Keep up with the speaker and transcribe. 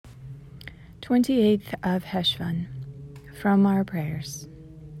28th of Cheshvan, from our prayers.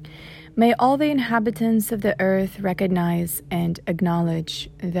 May all the inhabitants of the earth recognize and acknowledge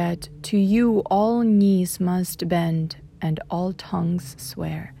that to you all knees must bend and all tongues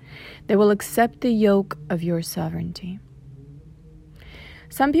swear. They will accept the yoke of your sovereignty.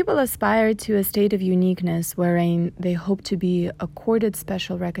 Some people aspire to a state of uniqueness wherein they hope to be accorded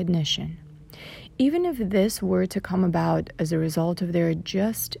special recognition. Even if this were to come about as a result of their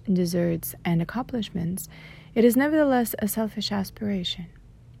just deserts and accomplishments, it is nevertheless a selfish aspiration.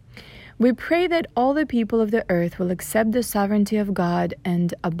 We pray that all the people of the earth will accept the sovereignty of God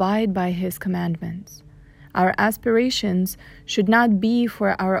and abide by His commandments. Our aspirations should not be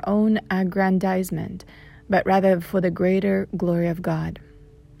for our own aggrandizement, but rather for the greater glory of God.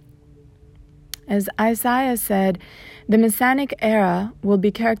 As Isaiah said, the Messianic era will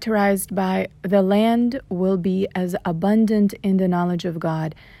be characterized by the land will be as abundant in the knowledge of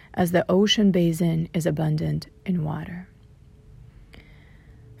God as the ocean basin is abundant in water.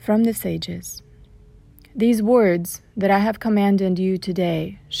 From the sages, these words that I have commanded you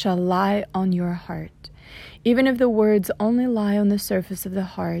today shall lie on your heart. Even if the words only lie on the surface of the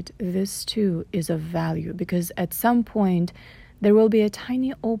heart, this too is of value, because at some point there will be a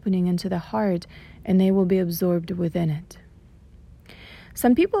tiny opening into the heart and they will be absorbed within it.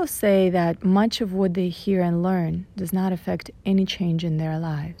 Some people say that much of what they hear and learn does not affect any change in their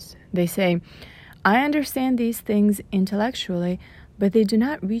lives. They say, I understand these things intellectually, but they do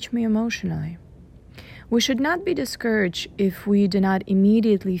not reach me emotionally. We should not be discouraged if we do not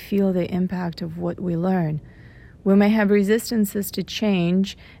immediately feel the impact of what we learn. We may have resistances to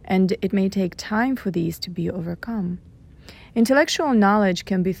change, and it may take time for these to be overcome. Intellectual knowledge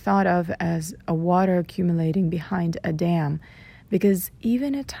can be thought of as a water accumulating behind a dam, because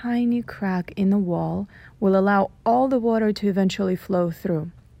even a tiny crack in the wall will allow all the water to eventually flow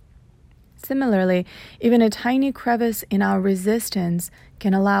through. Similarly, even a tiny crevice in our resistance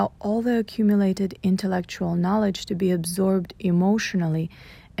can allow all the accumulated intellectual knowledge to be absorbed emotionally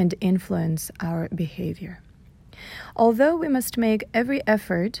and influence our behavior. Although we must make every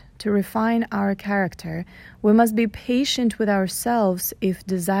effort to refine our character, we must be patient with ourselves if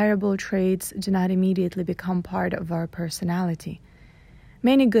desirable traits do not immediately become part of our personality.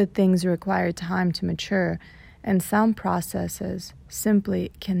 Many good things require time to mature, and some processes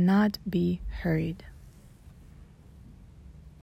simply cannot be hurried.